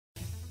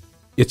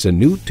It's a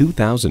new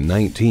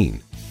 2019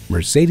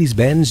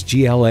 Mercedes-Benz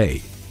GLA.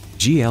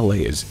 GLA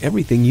is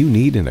everything you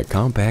need in a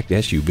compact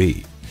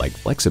SUV, like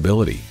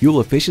flexibility,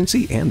 fuel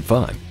efficiency, and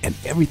fun, and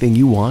everything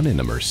you want in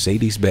a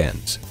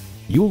Mercedes-Benz.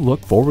 You'll look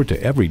forward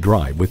to every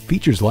drive with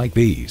features like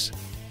these: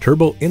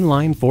 turbo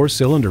inline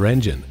 4-cylinder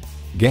engine,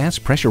 gas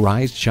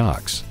pressurized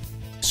shocks,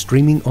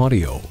 streaming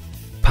audio,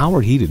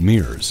 power heated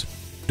mirrors,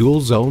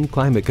 dual zone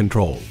climate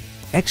control,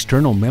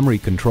 external memory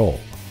control,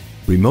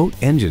 remote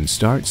engine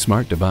start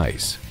smart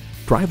device,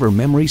 driver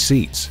memory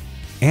seats,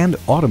 and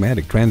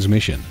automatic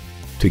transmission.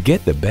 To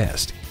get the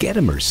best, get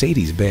a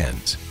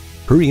Mercedes-Benz.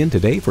 Hurry in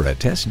today for a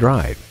test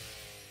drive.